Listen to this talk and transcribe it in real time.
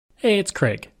Hey, it's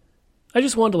Craig. I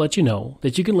just wanted to let you know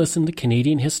that you can listen to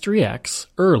Canadian History X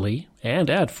early and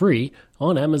ad-free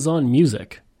on Amazon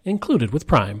Music, included with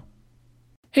Prime.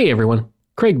 Hey everyone,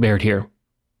 Craig Baird here.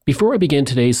 Before I begin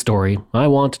today's story, I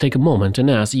want to take a moment and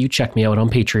ask that you check me out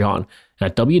on Patreon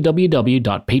at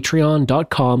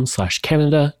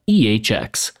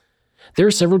www.patreon.com/CanadaEHX. There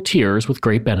are several tiers with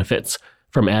great benefits,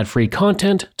 from ad-free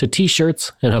content to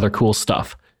t-shirts and other cool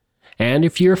stuff. And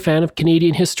if you're a fan of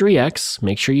Canadian History X,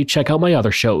 make sure you check out my other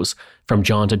shows, From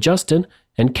John to Justin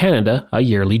and Canada, A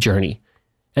Yearly Journey.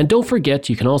 And don't forget,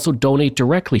 you can also donate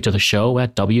directly to the show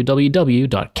at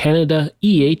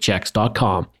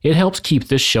www.canadaehx.com. It helps keep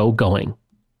this show going.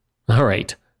 All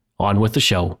right, on with the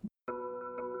show.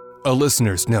 A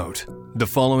listener's note. The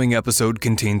following episode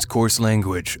contains coarse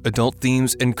language, adult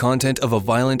themes, and content of a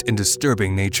violent and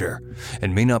disturbing nature,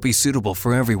 and may not be suitable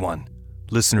for everyone.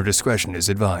 Listener discretion is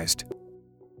advised.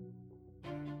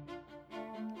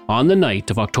 On the night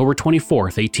of October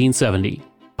 24th, 1870,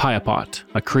 Piapot,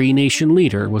 a Cree Nation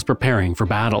leader, was preparing for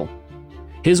battle.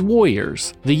 His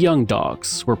warriors, the Young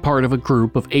Dogs, were part of a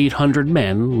group of 800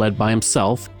 men led by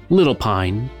himself, Little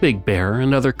Pine, Big Bear,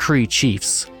 and other Cree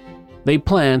chiefs. They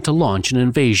planned to launch an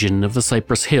invasion of the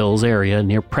Cypress Hills area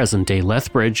near present-day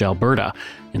Lethbridge, Alberta,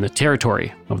 in the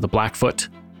territory of the Blackfoot.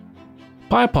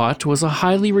 Piapot was a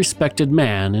highly respected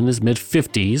man in his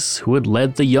mid-50s who had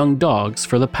led the Young Dogs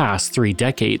for the past 3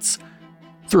 decades.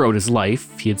 Throughout his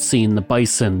life, he had seen the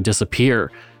bison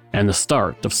disappear and the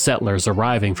start of settlers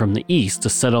arriving from the east to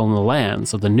settle in the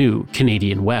lands of the new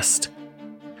Canadian West.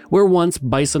 Where once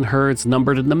bison herds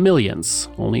numbered in the millions,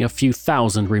 only a few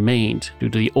thousand remained due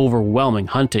to the overwhelming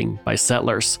hunting by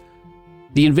settlers.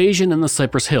 The invasion in the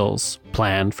Cypress Hills,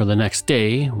 planned for the next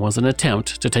day, was an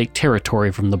attempt to take territory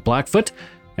from the Blackfoot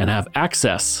and have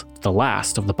access to the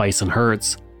last of the bison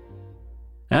herds.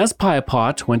 As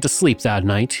Piapot went to sleep that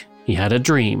night, he had a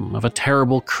dream of a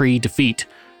terrible Cree defeat,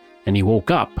 and he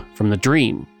woke up from the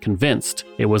dream convinced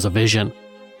it was a vision.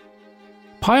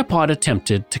 Piapot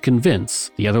attempted to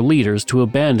convince the other leaders to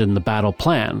abandon the battle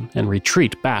plan and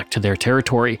retreat back to their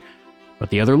territory, but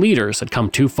the other leaders had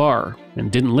come too far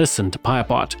and didn't listen to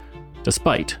Piapot,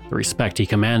 despite the respect he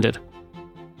commanded.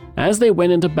 As they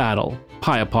went into battle,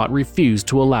 Piapot refused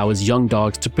to allow his Young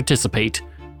Dogs to participate.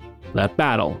 That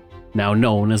battle, now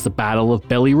known as the Battle of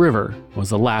Belly River,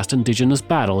 was the last Indigenous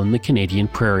battle in the Canadian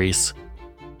prairies.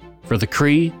 For the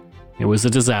Cree, it was a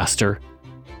disaster.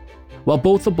 While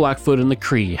both the Blackfoot and the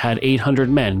Cree had 800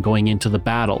 men going into the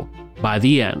battle, by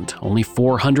the end, only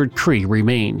 400 Cree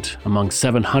remained among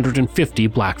 750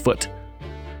 Blackfoot.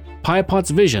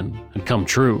 Piapot's vision had come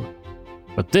true,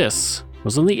 but this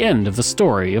wasn't the end of the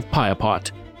story of Piapot.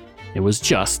 It was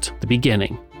just the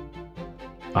beginning.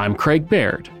 I'm Craig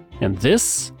Baird, and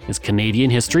this is Canadian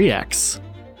History X.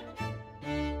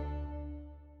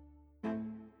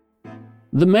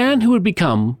 The man who would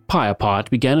become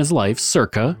Piapot began his life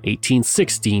circa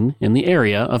 1816 in the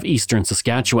area of eastern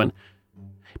Saskatchewan.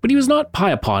 But he was not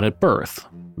Piapot at birth.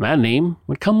 That name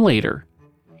would come later.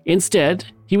 Instead,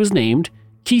 he was named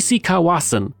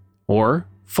Kisikawasan, or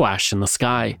Flash in the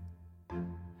Sky.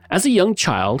 As a young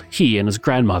child, he and his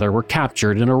grandmother were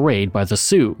captured in a raid by the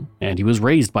Sioux, and he was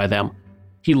raised by them.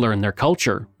 He learned their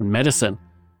culture and medicine.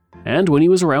 And when he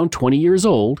was around 20 years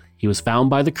old, he was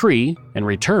found by the Cree and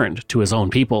returned to his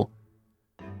own people.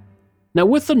 Now,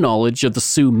 with the knowledge of the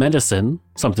Sioux medicine,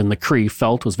 something the Cree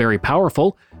felt was very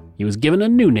powerful, he was given a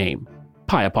new name,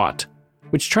 Piapot,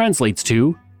 which translates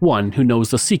to one who knows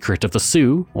the secret of the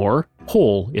Sioux, or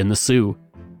hole in the Sioux.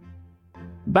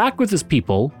 Back with his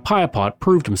people, Piapot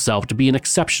proved himself to be an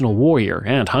exceptional warrior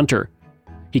and hunter.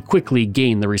 He quickly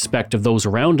gained the respect of those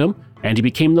around him, and he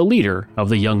became the leader of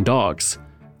the Young Dogs,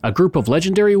 a group of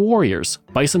legendary warriors,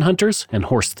 bison hunters, and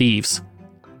horse thieves.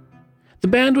 The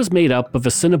band was made up of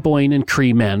Assiniboine and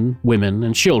Cree men, women,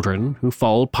 and children who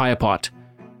followed Piapot.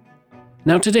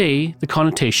 Now today, the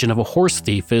connotation of a horse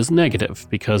thief is negative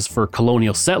because for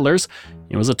colonial settlers,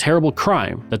 it was a terrible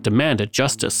crime that demanded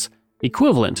justice,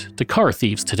 equivalent to car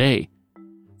thieves today.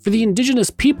 For the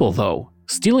Indigenous people, though,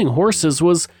 stealing horses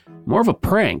was more of a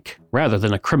prank rather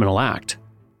than a criminal act.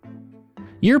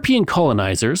 European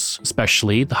colonizers,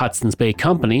 especially the Hudson's Bay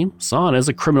Company, saw it as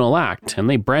a criminal act, and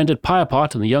they branded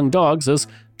Piapot and the Young Dogs as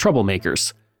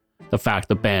troublemakers. The fact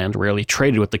the band rarely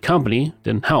traded with the company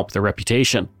didn't help their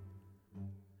reputation.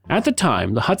 At the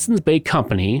time, the Hudson's Bay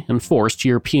Company enforced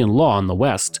European law in the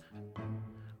West.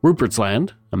 Rupert's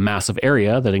Land, a massive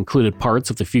area that included parts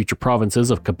of the future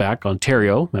provinces of Quebec,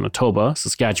 Ontario, Manitoba,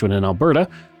 Saskatchewan, and Alberta,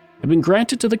 had been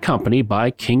granted to the company by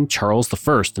King Charles I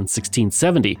in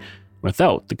 1670,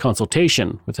 without the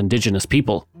consultation with Indigenous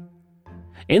people.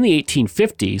 In the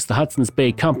 1850s, the Hudson's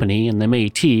Bay Company and the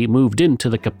Métis moved into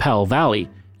the Qu'Appelle Valley,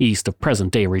 east of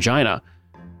present-day Regina.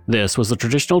 This was the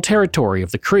traditional territory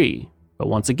of the Cree, but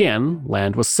once again,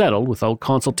 land was settled without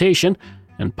consultation,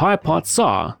 and Piapot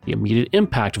saw the immediate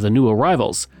impact of the new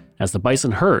arrivals as the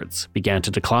bison herds began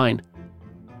to decline.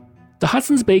 The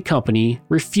Hudson's Bay Company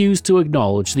refused to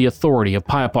acknowledge the authority of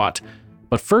Piapot,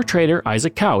 but fur trader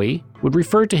Isaac Cowie would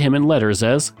refer to him in letters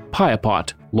as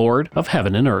Piapot, Lord of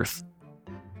Heaven and Earth.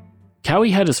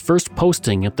 Cowie had his first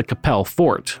posting at the Qu'Appelle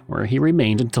Fort, where he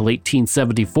remained until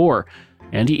 1874,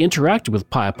 and he interacted with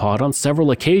Piapot on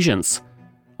several occasions.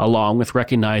 Along with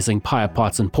recognizing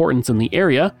Piapot's importance in the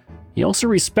area, he also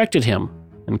respected him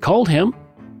and called him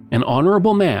an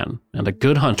honorable man and a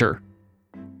good hunter.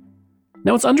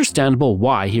 Now it's understandable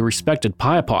why he respected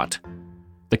Piapot.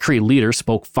 The Cree leader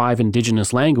spoke 5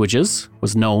 indigenous languages,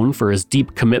 was known for his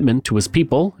deep commitment to his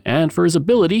people, and for his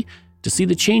ability to see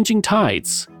the changing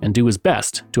tides and do his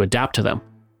best to adapt to them.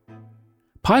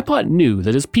 Piapot knew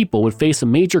that his people would face a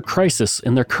major crisis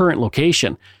in their current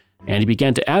location, and he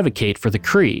began to advocate for the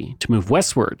Cree to move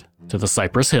westward to the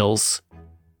Cypress Hills.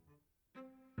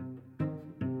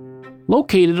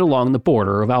 Located along the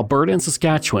border of Alberta and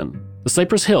Saskatchewan, the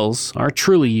Cypress Hills are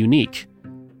truly unique.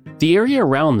 The area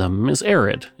around them is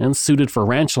arid and suited for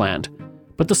ranch land,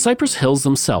 but the Cypress Hills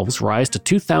themselves rise to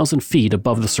 2,000 feet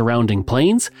above the surrounding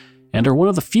plains and are one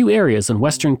of the few areas in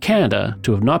Western Canada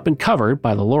to have not been covered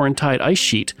by the Laurentide ice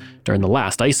sheet during the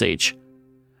last ice age.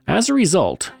 As a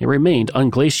result, it remained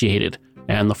unglaciated,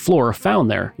 and the flora found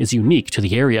there is unique to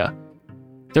the area.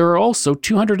 There are also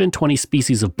 220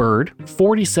 species of bird,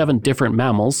 47 different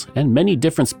mammals, and many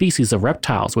different species of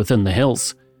reptiles within the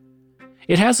hills.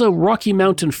 It has a Rocky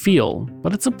Mountain feel,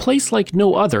 but it's a place like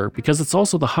no other because it's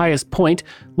also the highest point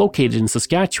located in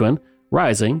Saskatchewan,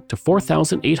 rising to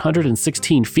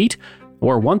 4,816 feet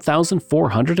or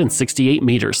 1,468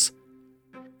 meters.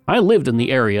 I lived in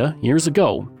the area years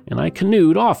ago, and I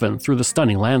canoed often through the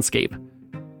stunning landscape.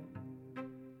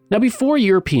 Now, before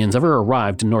Europeans ever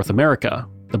arrived in North America,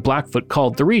 the Blackfoot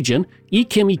called the region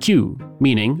Ikimiku,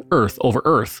 meaning earth over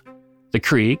earth. The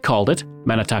Cree called it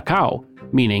Manitakau,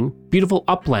 meaning beautiful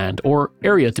upland or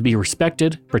area to be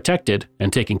respected, protected,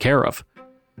 and taken care of.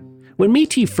 When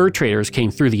Métis fur traders came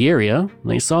through the area,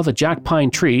 they saw the jack pine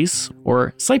trees,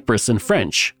 or cypress in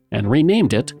French, and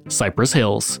renamed it Cypress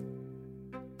Hills.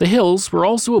 The hills were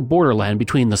also a borderland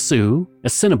between the Sioux,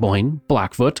 Assiniboine,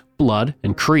 Blackfoot, Blood,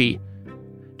 and Cree.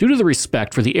 Due to the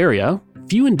respect for the area,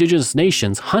 few indigenous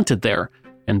nations hunted there,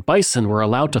 and bison were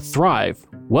allowed to thrive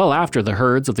well after the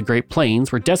herds of the Great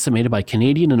Plains were decimated by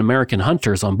Canadian and American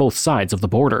hunters on both sides of the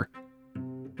border.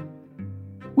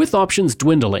 With options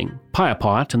dwindling,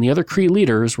 Piapot and the other Cree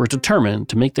leaders were determined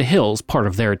to make the hills part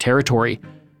of their territory,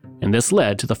 and this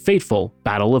led to the fateful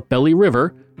Battle of Belly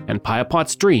River and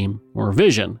Piapot's dream or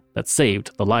vision that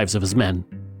saved the lives of his men.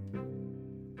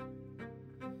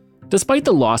 Despite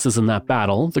the losses in that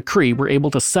battle, the Cree were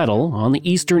able to settle on the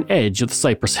eastern edge of the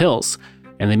Cypress Hills,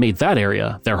 and they made that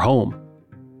area their home.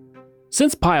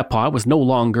 Since Piapot was no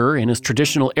longer in his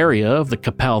traditional area of the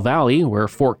Qu'Appelle Valley where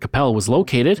Fort Qu'Appelle was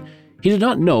located, he did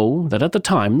not know that at the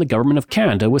time the government of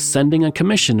Canada was sending a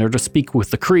commissioner to speak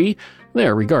with the Cree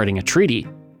there regarding a treaty.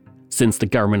 Since the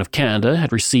government of Canada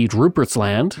had received Rupert's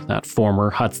Land, that former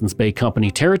Hudson's Bay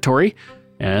Company territory,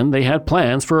 and they had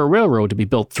plans for a railroad to be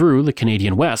built through the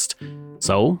Canadian West,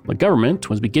 so the government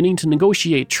was beginning to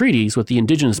negotiate treaties with the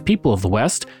indigenous people of the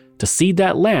West to cede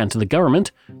that land to the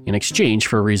government in exchange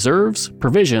for reserves,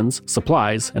 provisions,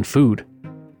 supplies, and food.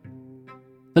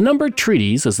 The numbered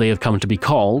treaties, as they have come to be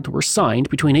called, were signed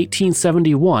between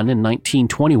 1871 and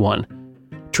 1921.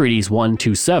 Treaties 1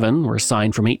 to 7 were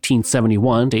signed from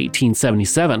 1871 to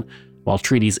 1877, while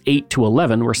Treaties 8 to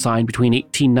 11 were signed between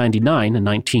 1899 and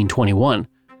 1921.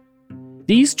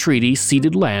 These treaties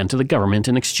ceded land to the government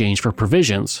in exchange for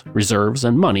provisions, reserves,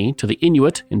 and money to the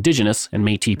Inuit, Indigenous, and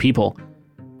Métis people.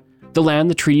 The land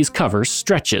the treaties cover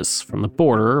stretches from the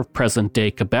border of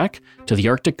present-day Quebec to the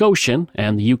Arctic Ocean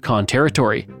and the Yukon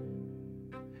Territory.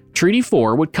 Treaty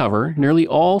 4 would cover nearly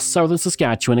all southern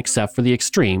Saskatchewan except for the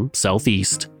extreme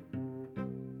southeast.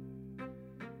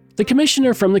 The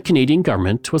commissioner from the Canadian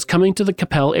government was coming to the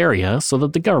Qu'Appelle area so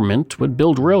that the government would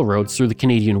build railroads through the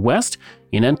Canadian West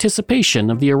in anticipation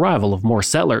of the arrival of more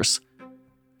settlers.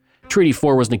 Treaty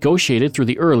 4 was negotiated through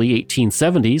the early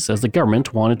 1870s as the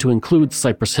government wanted to include the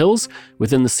Cypress Hills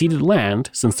within the ceded land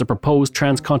since the proposed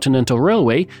transcontinental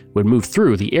railway would move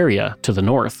through the area to the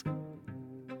north.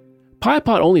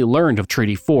 Piapot only learned of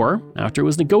Treaty 4 after it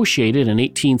was negotiated in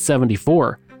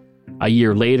 1874. A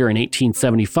year later in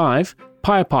 1875,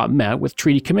 Piapot met with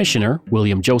Treaty Commissioner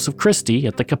William Joseph Christie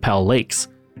at the Qu'Appelle Lakes.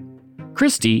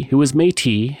 Christie, who was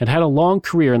Métis, had had a long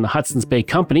career in the Hudson's Bay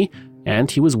Company, and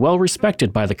he was well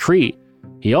respected by the Cree.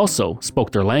 He also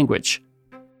spoke their language.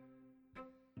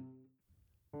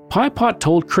 Piapot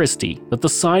told Christie that the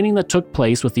signing that took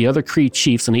place with the other Cree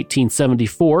chiefs in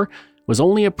 1874 was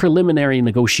only a preliminary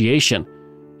negotiation.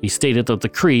 He stated that the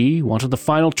Cree wanted the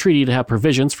final treaty to have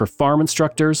provisions for farm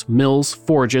instructors, mills,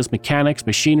 forges, mechanics,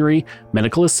 machinery,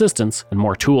 medical assistance, and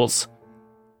more tools.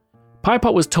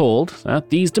 Piapot was told that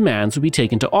these demands would be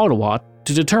taken to Ottawa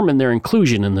to determine their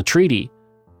inclusion in the treaty.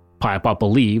 Piapot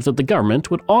believed that the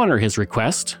government would honor his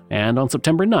request, and on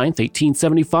September 9,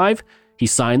 1875, he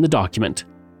signed the document.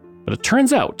 But it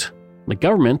turns out, the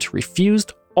government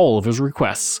refused all of his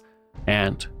requests,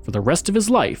 and for the rest of his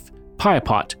life,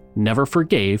 Piapot never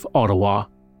forgave Ottawa.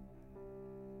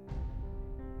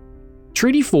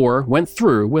 Treaty 4 went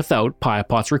through without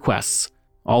Piapot's requests,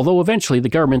 although eventually the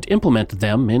government implemented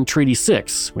them in Treaty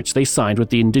 6, which they signed with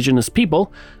the Indigenous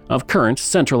people of current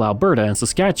central Alberta and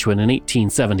Saskatchewan in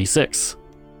 1876.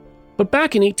 But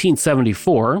back in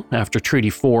 1874, after Treaty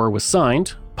 4 was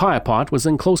signed, Piapot was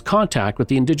in close contact with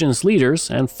the Indigenous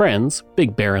leaders and friends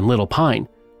Big Bear and Little Pine.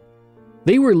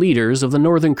 They were leaders of the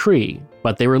Northern Cree,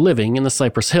 but they were living in the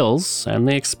Cypress Hills, and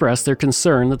they expressed their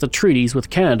concern that the treaties with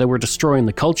Canada were destroying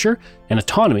the culture and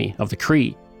autonomy of the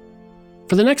Cree.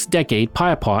 For the next decade,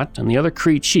 Piapot and the other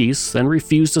Cree chiefs then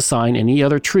refused to sign any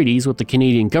other treaties with the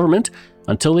Canadian government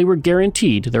until they were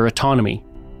guaranteed their autonomy.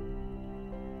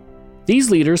 These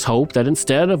leaders hoped that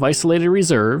instead of isolated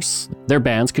reserves, their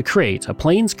bands could create a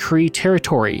Plains Cree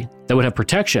territory that would have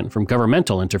protection from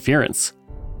governmental interference.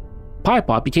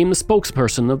 Piapot became the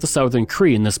spokesperson of the Southern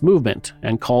Cree in this movement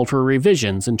and called for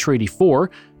revisions in Treaty 4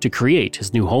 to create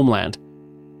his new homeland.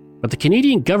 But the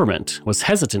Canadian government was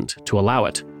hesitant to allow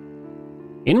it.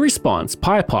 In response,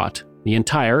 Piapot, the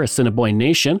entire Assiniboine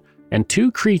Nation, and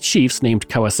two Cree chiefs named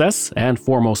Kawasses and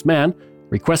Foremost Man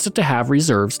requested to have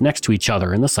reserves next to each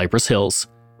other in the Cypress Hills.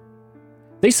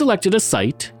 They selected a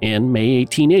site in May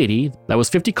 1880 that was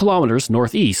 50 kilometers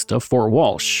northeast of Fort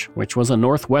Walsh, which was a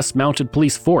Northwest Mounted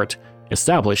Police fort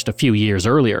established a few years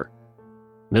earlier.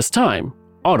 This time,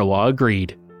 Ottawa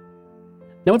agreed.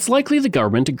 Now, it's likely the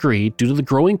government agreed due to the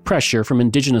growing pressure from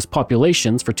Indigenous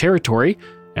populations for territory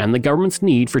and the government's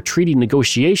need for treaty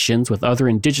negotiations with other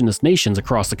Indigenous nations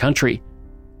across the country.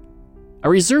 A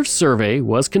reserve survey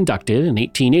was conducted in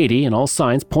 1880, and all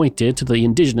signs pointed to the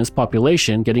Indigenous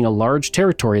population getting a large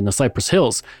territory in the Cypress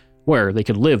Hills, where they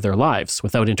could live their lives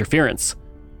without interference.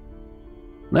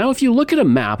 Now, if you look at a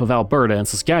map of Alberta and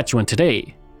Saskatchewan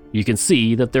today, you can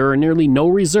see that there are nearly no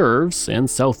reserves in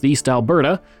southeast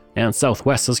Alberta and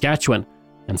southwest Saskatchewan,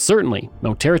 and certainly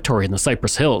no territory in the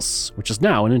Cypress Hills, which is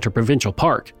now an interprovincial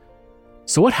park.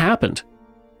 So what happened?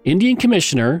 Indian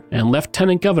Commissioner and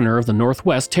Lieutenant Governor of the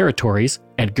Northwest Territories,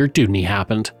 Edgar Dewdney,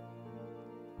 happened.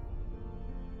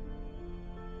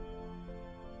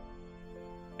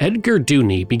 Edgar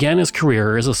Dewdney began his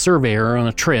career as a surveyor on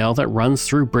a trail that runs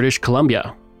through British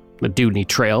Columbia. The Dewdney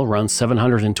Trail runs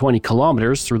 720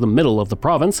 kilometers through the middle of the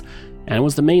province and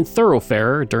was the main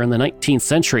thoroughfare during the 19th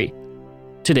century.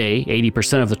 Today,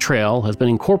 80% of the trail has been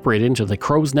incorporated into the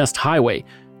Crow's Nest Highway,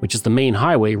 which is the main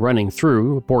highway running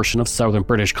through a portion of southern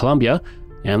British Columbia,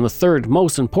 and the third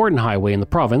most important highway in the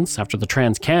province after the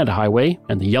Trans-Canada Highway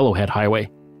and the Yellowhead Highway.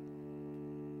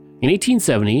 In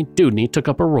 1870, Dewdney took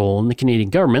up a role in the Canadian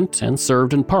government and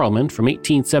served in Parliament from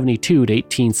 1872 to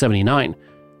 1879.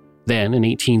 Then, in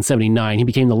 1879, he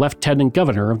became the Lieutenant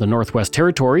Governor of the Northwest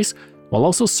Territories, while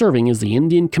also serving as the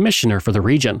Indian Commissioner for the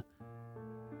region.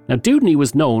 Now, Dewdney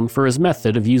was known for his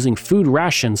method of using food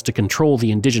rations to control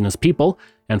the Indigenous people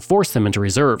and force them into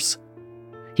reserves.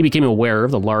 He became aware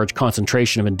of the large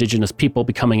concentration of Indigenous people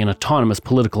becoming an autonomous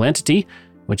political entity,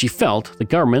 which he felt the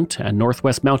government and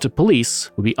Northwest Mounted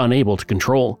Police would be unable to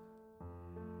control.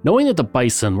 Knowing that the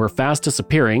bison were fast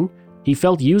disappearing, he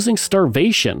felt using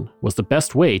starvation was the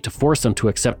best way to force them to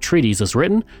accept treaties as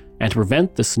written and to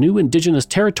prevent this new Indigenous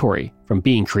territory from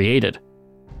being created.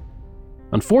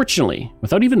 Unfortunately,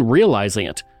 without even realizing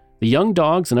it, the Young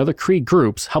Dogs and other Cree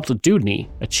groups helped Dewdney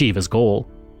achieve his goal.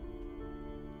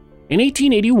 In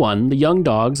 1881, the Young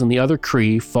Dogs and the other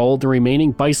Cree followed the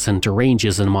remaining bison to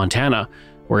ranges in Montana,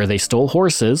 where they stole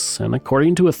horses and,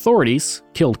 according to authorities,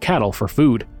 killed cattle for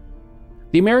food.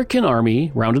 The American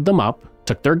army rounded them up,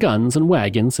 took their guns and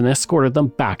wagons, and escorted them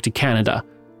back to Canada.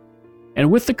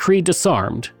 And with the Cree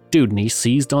disarmed, Dewdney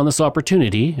seized on this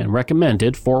opportunity and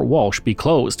recommended Fort Walsh be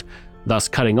closed, thus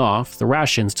cutting off the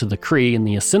rations to the Cree and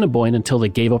the Assiniboine until they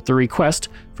gave up their request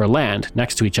for land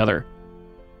next to each other.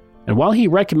 And while he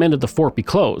recommended the fort be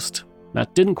closed,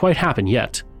 that didn't quite happen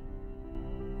yet.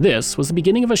 This was the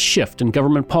beginning of a shift in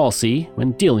government policy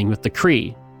when dealing with the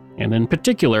Cree, and in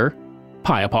particular,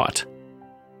 Piapot.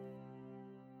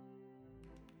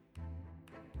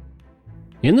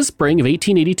 In the spring of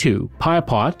 1882,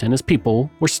 Piapot and his people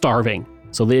were starving,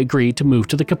 so they agreed to move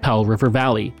to the Qu'Appelle River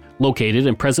Valley, located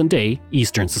in present-day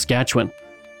eastern Saskatchewan.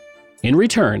 In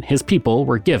return, his people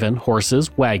were given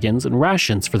horses, wagons, and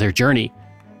rations for their journey.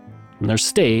 And their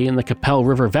stay in the Qu'Appelle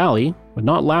River Valley would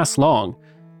not last long,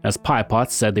 as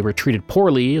Piapot said they were treated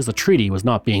poorly as the treaty was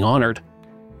not being honored.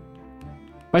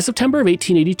 By September of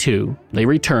 1882, they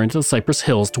returned to the Cypress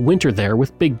Hills to winter there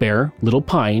with Big Bear, Little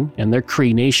Pine, and their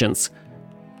Cree nations.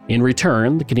 In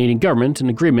return, the Canadian government, in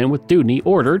agreement with Dewdney,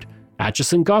 ordered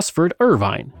Atchison Gosford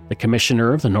Irvine, the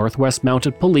Commissioner of the Northwest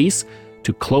Mounted Police,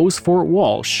 to close Fort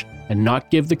Walsh and not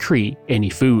give the Cree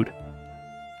any food.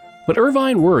 But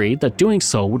Irvine worried that doing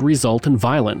so would result in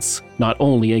violence, not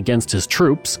only against his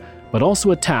troops, but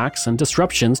also attacks and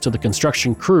disruptions to the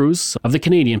construction crews of the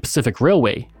Canadian Pacific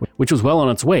Railway, which was well on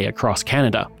its way across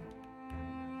Canada.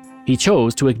 He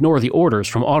chose to ignore the orders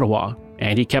from Ottawa,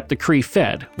 and he kept the Cree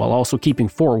fed while also keeping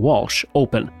Fort Walsh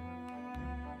open.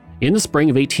 In the spring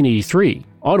of 1883,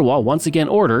 Ottawa once again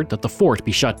ordered that the fort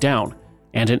be shut down,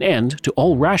 and an end to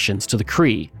all rations to the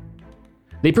Cree.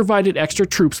 They provided extra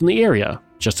troops in the area,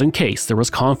 just in case there was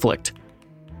conflict.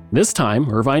 This time,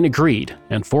 Irvine agreed,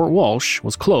 and Fort Walsh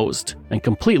was closed and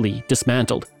completely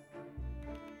dismantled.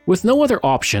 With no other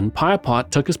option, Piapot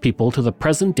took his people to the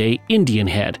present-day Indian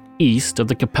Head, east of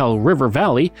the Qu'Appelle River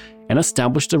Valley, and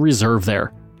established a reserve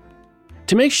there.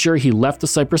 To make sure he left the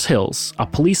Cypress Hills, a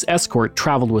police escort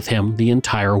traveled with him the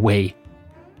entire way.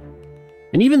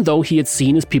 And even though he had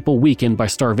seen his people weakened by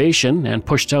starvation and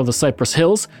pushed out of the Cypress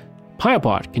Hills,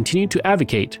 Piapot continued to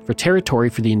advocate for territory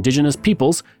for the Indigenous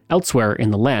peoples elsewhere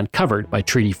in the land covered by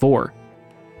Treaty 4.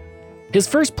 His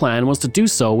first plan was to do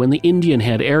so in the Indian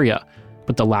Head area,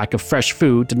 but the lack of fresh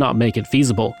food did not make it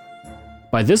feasible.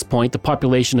 By this point, the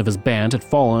population of his band had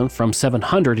fallen from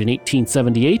 700 in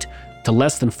 1878 to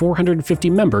less than 450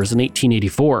 members in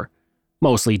 1884,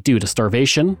 mostly due to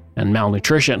starvation and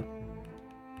malnutrition.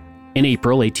 In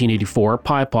April 1884,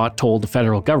 Piapot told the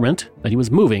federal government that he was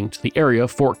moving to the area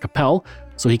of Fort Qu'Appelle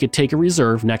so he could take a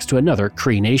reserve next to another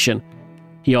Cree nation.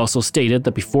 He also stated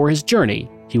that before his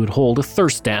journey, he would hold a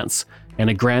thirst dance and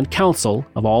a grand council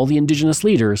of all the Indigenous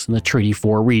leaders in the Treaty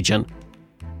 4 region.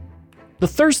 The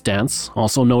thirst dance,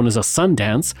 also known as a sun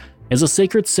dance, is a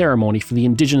sacred ceremony for the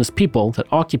Indigenous people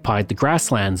that occupied the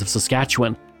grasslands of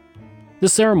Saskatchewan. The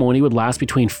ceremony would last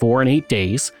between 4 and 8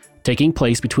 days, taking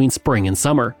place between spring and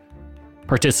summer.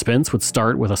 Participants would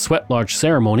start with a sweat lodge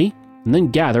ceremony and then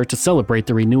gather to celebrate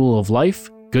the renewal of life,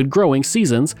 good growing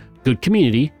seasons, good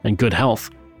community, and good health.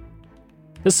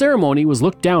 The ceremony was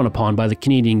looked down upon by the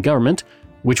Canadian government,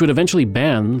 which would eventually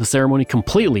ban the ceremony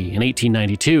completely in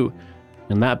 1892,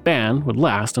 and that ban would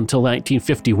last until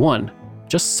 1951,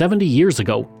 just 70 years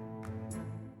ago.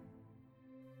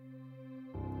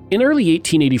 In early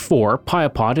 1884,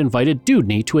 Piapot invited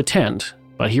Dewdney to attend,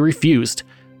 but he refused.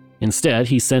 Instead,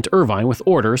 he sent Irvine with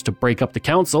orders to break up the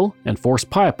council and force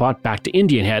Piapot back to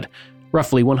Indian Head,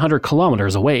 roughly 100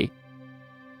 kilometers away.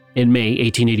 In May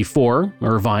 1884,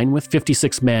 Irvine, with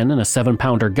 56 men and a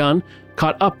 7-pounder gun,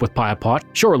 caught up with Piapot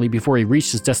shortly before he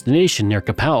reached his destination near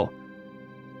Qu'Appelle.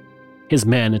 His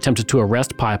men attempted to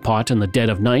arrest Piapot in the dead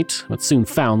of night, but soon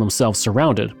found themselves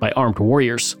surrounded by armed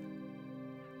warriors.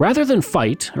 Rather than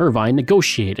fight, Irvine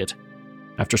negotiated.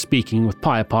 After speaking with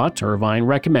Piapot, Irvine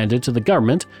recommended to the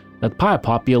government that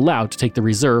Piapot be allowed to take the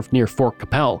reserve near Fort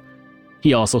Qu'Appelle.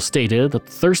 He also stated that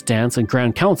the thirst dance and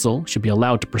Grand Council should be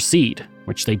allowed to proceed,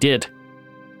 which they did.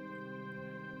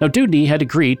 Now, Dewdney had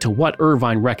agreed to what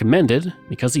Irvine recommended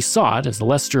because he saw it as the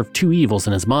lesser of two evils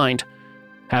in his mind.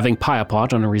 Having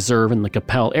Piapot on a reserve in the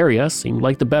Qu'Appelle area seemed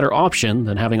like the better option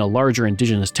than having a larger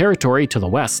Indigenous territory to the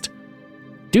west.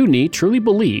 Dewdney truly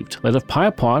believed that if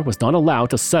Piapot was not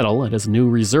allowed to settle at his new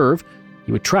reserve,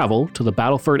 he would travel to the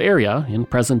Battleford area in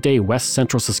present-day west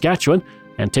central Saskatchewan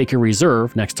and take a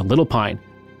reserve next to Little Pine.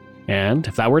 And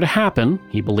if that were to happen,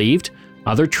 he believed,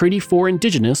 other Treaty 4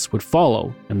 Indigenous would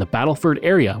follow and the Battleford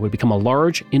area would become a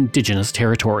large Indigenous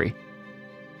territory.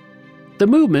 The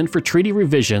movement for treaty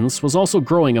revisions was also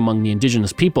growing among the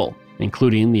Indigenous people,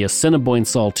 including the Assiniboine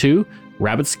Saulteaux,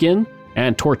 Rabbit Skin,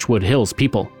 and Torchwood Hills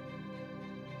people.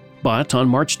 But on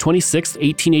March 26,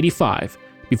 1885,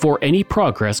 before any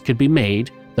progress could be made,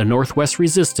 the Northwest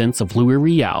Resistance of Louis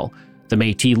Riel, the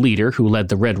Métis leader who led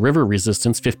the Red River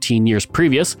Resistance 15 years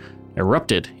previous,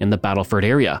 erupted in the Battleford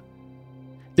area.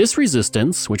 This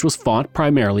resistance, which was fought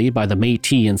primarily by the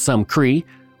Métis and some Cree,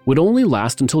 would only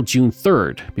last until June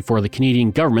 3rd before the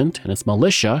Canadian government and its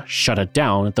militia shut it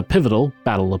down at the pivotal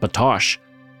Battle of Batoche.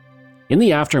 In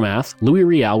the aftermath, Louis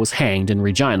Riel was hanged in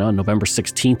Regina on November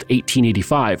 16,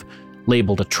 1885,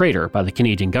 labeled a traitor by the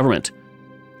Canadian government.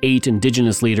 8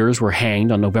 Indigenous leaders were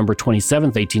hanged on November 27,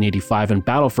 1885 in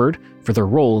Battleford for their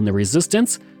role in the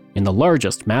resistance in the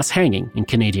largest mass hanging in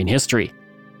Canadian history.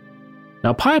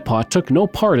 Now, Piapot took no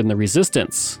part in the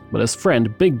resistance, but his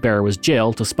friend Big Bear was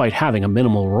jailed despite having a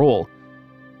minimal role.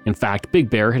 In fact, Big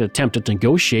Bear had attempted to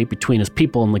negotiate between his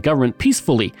people and the government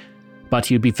peacefully, but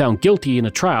he would be found guilty in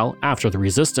a trial after the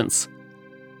resistance.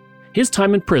 His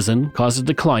time in prison caused a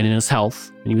decline in his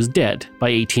health, and he was dead by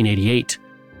 1888.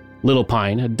 Little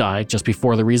Pine had died just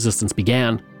before the resistance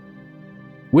began.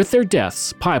 With their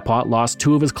deaths, Piapot lost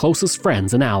 2 of his closest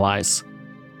friends and allies.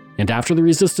 And after the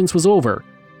resistance was over,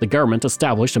 the government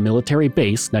established a military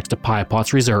base next to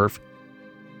Piapot's reserve.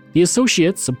 The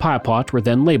associates of Piapot were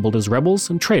then labeled as rebels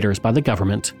and traitors by the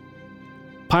government.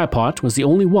 Piapot was the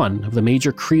only one of the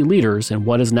major Cree leaders in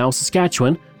what is now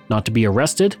Saskatchewan not to be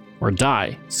arrested or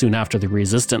die soon after the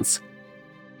resistance.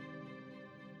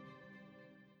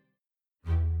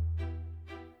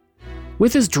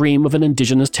 With his dream of an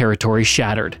Indigenous territory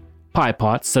shattered,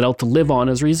 Piapot set out to live on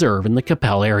his reserve in the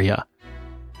Qu'Appelle area.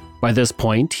 By this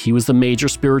point, he was the major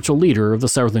spiritual leader of the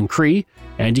Southern Cree,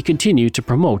 and he continued to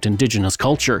promote Indigenous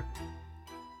culture.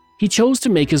 He chose to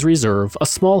make his reserve a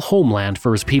small homeland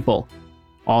for his people.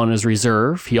 On his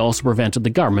reserve, he also prevented the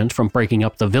government from breaking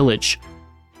up the village.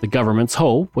 The government's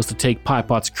hope was to take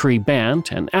Piapot's Cree band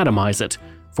and atomize it,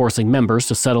 forcing members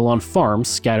to settle on farms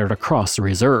scattered across the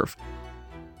reserve.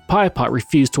 Piapot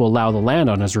refused to allow the land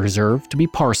on his reserve to be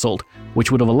parceled,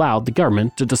 which would have allowed the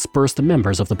government to disperse the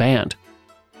members of the band.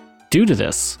 Due to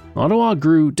this, Ottawa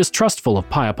grew distrustful of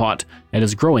Piapot and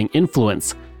his growing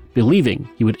influence, believing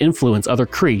he would influence other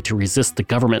Cree to resist the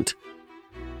government.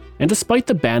 And despite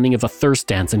the banning of the thirst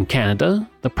dance in Canada,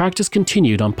 the practice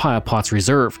continued on Piapot's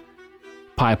reserve.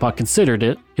 Piapot considered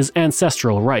it his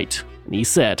ancestral right, and he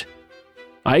said,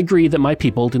 "I agree that my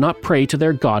people do not pray to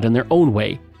their God in their own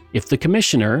way, if the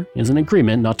commissioner is in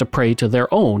agreement not to pray to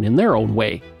their own in their own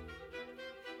way."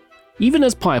 Even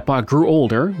as Piapot grew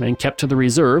older and kept to the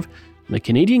reserve, the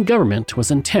Canadian government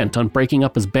was intent on breaking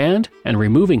up his band and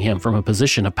removing him from a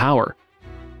position of power.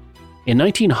 In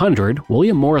 1900,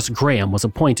 William Morris Graham was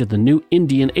appointed the new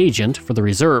Indian agent for the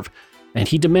reserve, and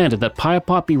he demanded that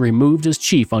Piapot be removed as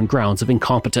chief on grounds of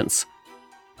incompetence.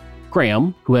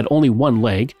 Graham, who had only one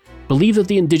leg, believed that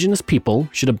the Indigenous people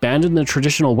should abandon their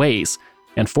traditional ways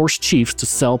and force chiefs to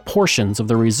sell portions of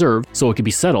the reserve so it could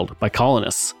be settled by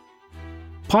colonists.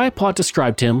 Piapot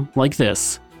described him like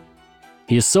this: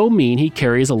 "He is so mean he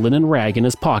carries a linen rag in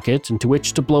his pocket into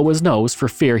which to blow his nose for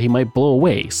fear he might blow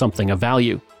away something of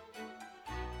value."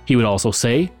 He would also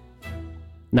say,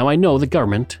 "Now I know the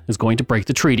government is going to break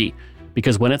the treaty,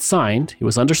 because when it signed, it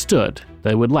was understood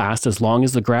that it would last as long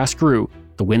as the grass grew,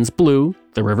 the winds blew,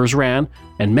 the rivers ran,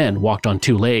 and men walked on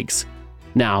 2 legs.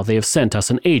 Now they have sent us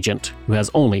an agent who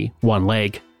has only 1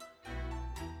 leg."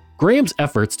 Graham's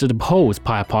efforts to depose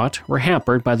Piapot were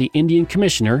hampered by the Indian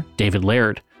Commissioner, David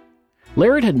Laird.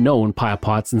 Laird had known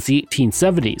Piapot since the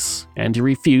 1870s, and he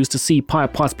refused to see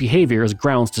Piapot's behavior as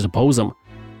grounds to depose him.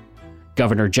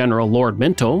 Governor General Lord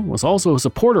Minto was also a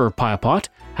supporter of Piapot,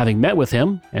 having met with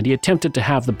him, and he attempted to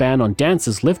have the ban on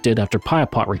dances lifted after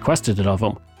Piapot requested it of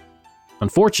him.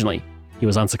 Unfortunately, he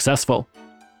was unsuccessful.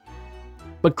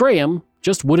 But Graham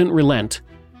just wouldn't relent.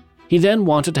 He then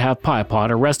wanted to have Piapot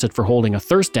arrested for holding a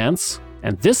thirst dance,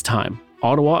 and this time,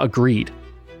 Ottawa agreed.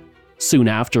 Soon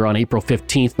after, on April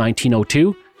 15,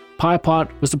 1902, Piapot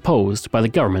was deposed by the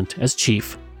government as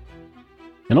chief.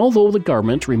 And although the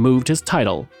government removed his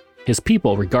title, his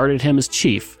people regarded him as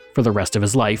chief for the rest of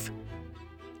his life.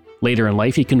 Later in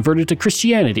life, he converted to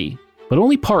Christianity, but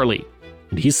only partly,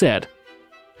 and he said,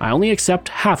 "I only accept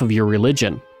half of your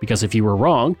religion, because if you were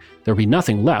wrong, there would be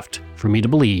nothing left for me to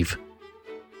believe."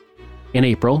 In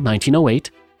April 1908,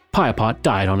 Piapot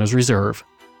died on his reserve.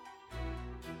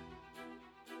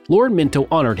 Lord Minto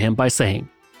honored him by saying,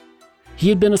 "He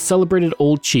had been a celebrated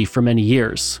old chief for many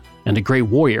years, and a great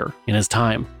warrior in his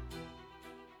time."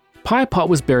 Piapot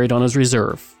was buried on his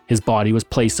reserve. His body was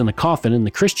placed in a coffin in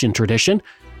the Christian tradition,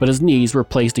 but his knees were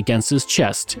placed against his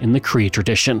chest in the Cree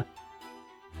tradition.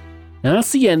 And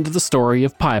that's the end of the story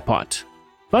of Piapot.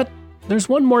 But there's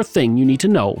one more thing you need to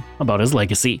know about his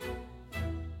legacy.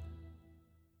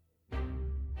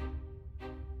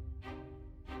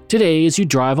 Today, as you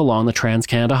drive along the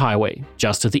Trans-Canada Highway,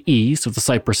 just to the east of the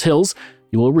Cypress Hills,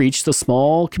 you will reach the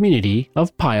small community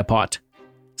of Piapot.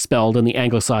 Spelled in the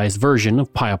anglicized version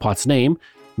of Piapot's name,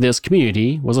 This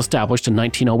community was established in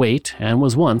 1908 and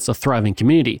was once a thriving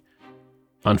community.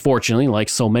 Unfortunately, like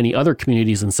so many other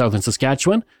communities in southern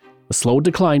Saskatchewan, the slow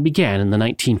decline began in the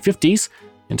 1950s,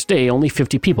 and today only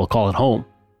 50 people call it home.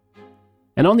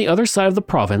 And on the other side of the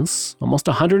province, almost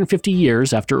 150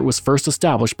 years after it was first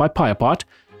established by Piapot,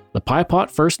 the Piapot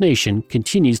First Nation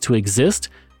continues to exist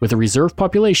with a reserve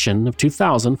population of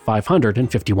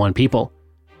 2,551 people.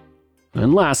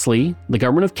 And lastly, the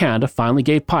Government of Canada finally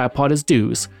gave Piapot his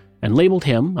dues and labeled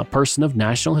him a person of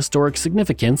national historic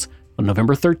significance on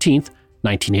November 13,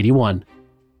 1981.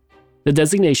 The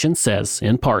designation says,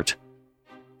 in part,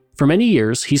 "For many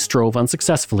years, he strove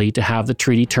unsuccessfully to have the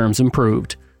treaty terms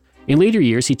improved. In later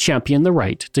years, he championed the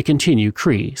right to continue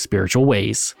Cree spiritual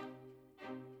ways."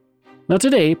 Now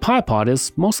today, Piapot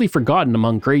is mostly forgotten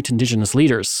among great Indigenous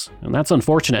leaders, and that's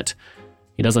unfortunate.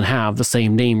 He doesn't have the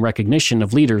same name recognition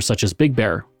of leaders such as Big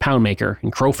Bear, Poundmaker,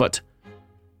 and Crowfoot.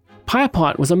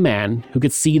 Piapot was a man who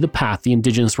could see the path the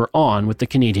Indigenous were on with the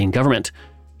Canadian government.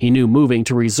 He knew moving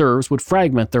to reserves would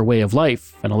fragment their way of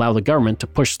life and allow the government to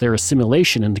push their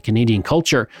assimilation into Canadian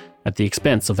culture at the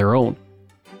expense of their own.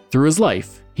 Through his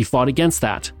life, he fought against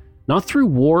that, not through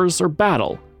wars or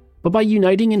battle, but by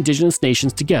uniting Indigenous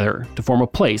nations together to form a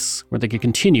place where they could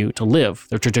continue to live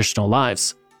their traditional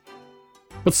lives.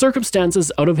 But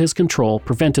circumstances out of his control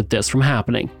prevented this from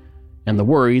happening, and the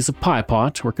worries of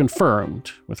Piapot were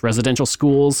confirmed with residential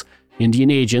schools,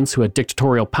 Indian agents who had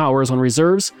dictatorial powers on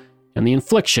reserves, and the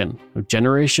infliction of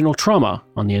generational trauma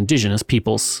on the Indigenous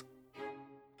peoples.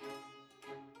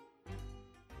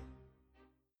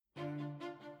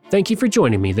 Thank you for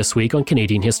joining me this week on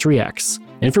Canadian History X.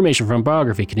 Information from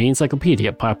Biography, Canadian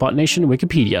Encyclopedia, Piapot Nation,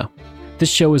 Wikipedia. This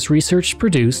show is researched,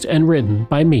 produced, and written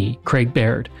by me, Craig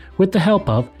Baird, with the help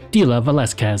of Dila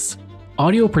Velasquez.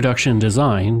 Audio production and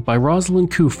design by Rosalind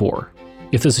Kufor.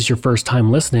 If this is your first time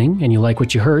listening and you like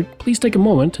what you heard, please take a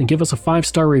moment and give us a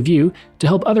 5-star review to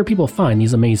help other people find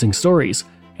these amazing stories.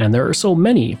 And there are so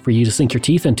many for you to sink your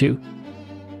teeth into.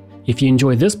 If you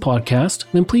enjoy this podcast,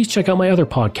 then please check out my other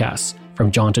podcasts,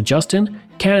 From John to Justin,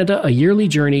 Canada, A Yearly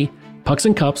Journey, Pucks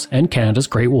and Cups, and Canada's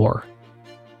Great War.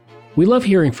 We love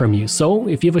hearing from you, so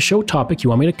if you have a show topic you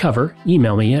want me to cover,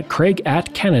 email me at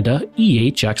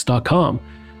craig@canadaehx.com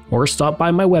or stop by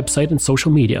my website and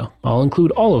social media. I'll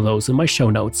include all of those in my show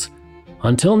notes.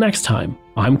 Until next time,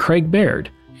 I'm Craig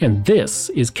Baird, and this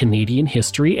is Canadian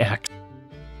History X.